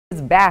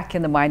back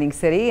in the mining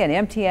city,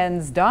 and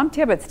MTN's Dom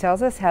Tibbetts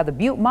tells us how the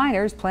Butte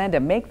Miners plan to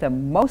make the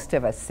most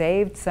of a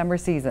saved summer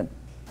season.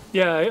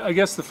 Yeah, I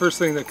guess the first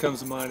thing that comes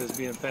to mind is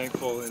being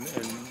thankful, and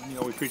you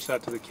know, we preach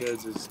that to the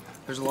kids. Is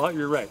there's a lot.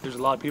 You're right. There's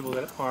a lot of people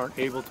that aren't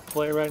able to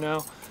play right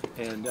now,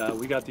 and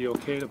we got the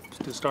okay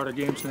to start our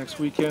games next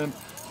weekend.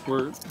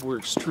 We're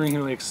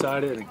extremely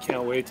excited and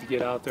can't wait to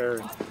get out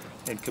there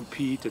and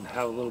compete and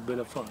have a little bit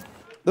of fun.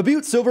 The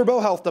Butte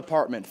Silverbow Health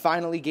Department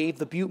finally gave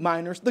the Butte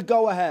Miners the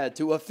go-ahead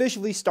to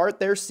officially start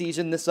their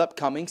season this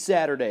upcoming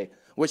Saturday,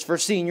 which for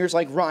seniors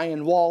like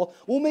Ryan Wall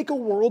will make a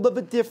world of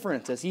a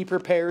difference as he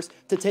prepares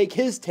to take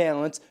his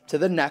talents to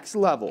the next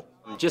level.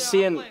 Just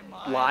seeing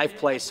live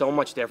play so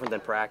much different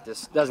than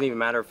practice. Doesn't even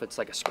matter if it's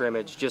like a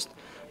scrimmage, just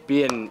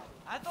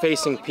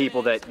facing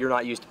people that you're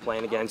not used to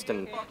playing against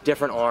and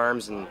different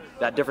arms and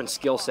that different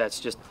skill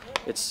sets,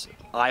 it's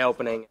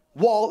eye-opening.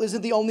 Wall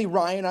isn't the only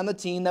Ryan on the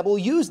team that will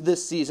use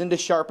this season to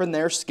sharpen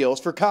their skills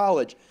for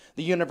college.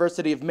 The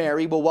University of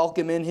Mary will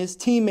welcome in his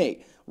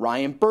teammate,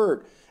 Ryan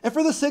Burt. And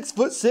for the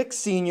 6'6"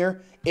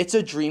 senior, it's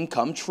a dream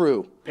come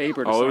true. It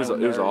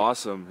was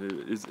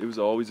awesome. It was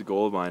always a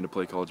goal of mine to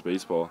play college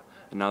baseball.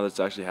 And now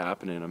that's actually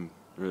happening, I'm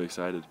really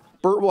excited.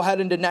 Burt will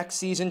head into next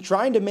season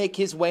trying to make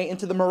his way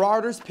into the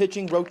Marauders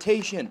pitching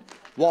rotation.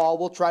 Wall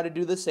will try to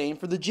do the same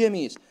for the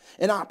Jimmies,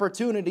 an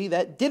opportunity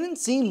that didn't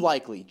seem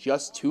likely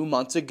just 2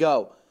 months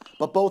ago.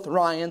 But both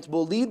Ryans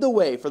will lead the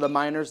way for the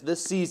Miners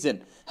this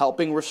season,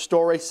 helping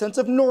restore a sense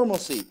of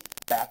normalcy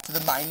back to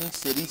the mining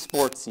city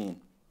sports scene.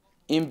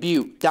 In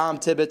Butte, Dom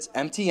Tibbetts,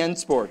 MTN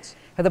Sports.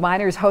 The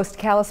Miners host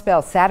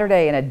Kalispell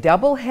Saturday in a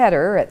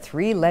doubleheader at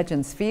 3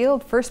 Legends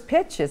Field. First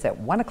pitch is at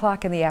 1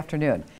 o'clock in the afternoon.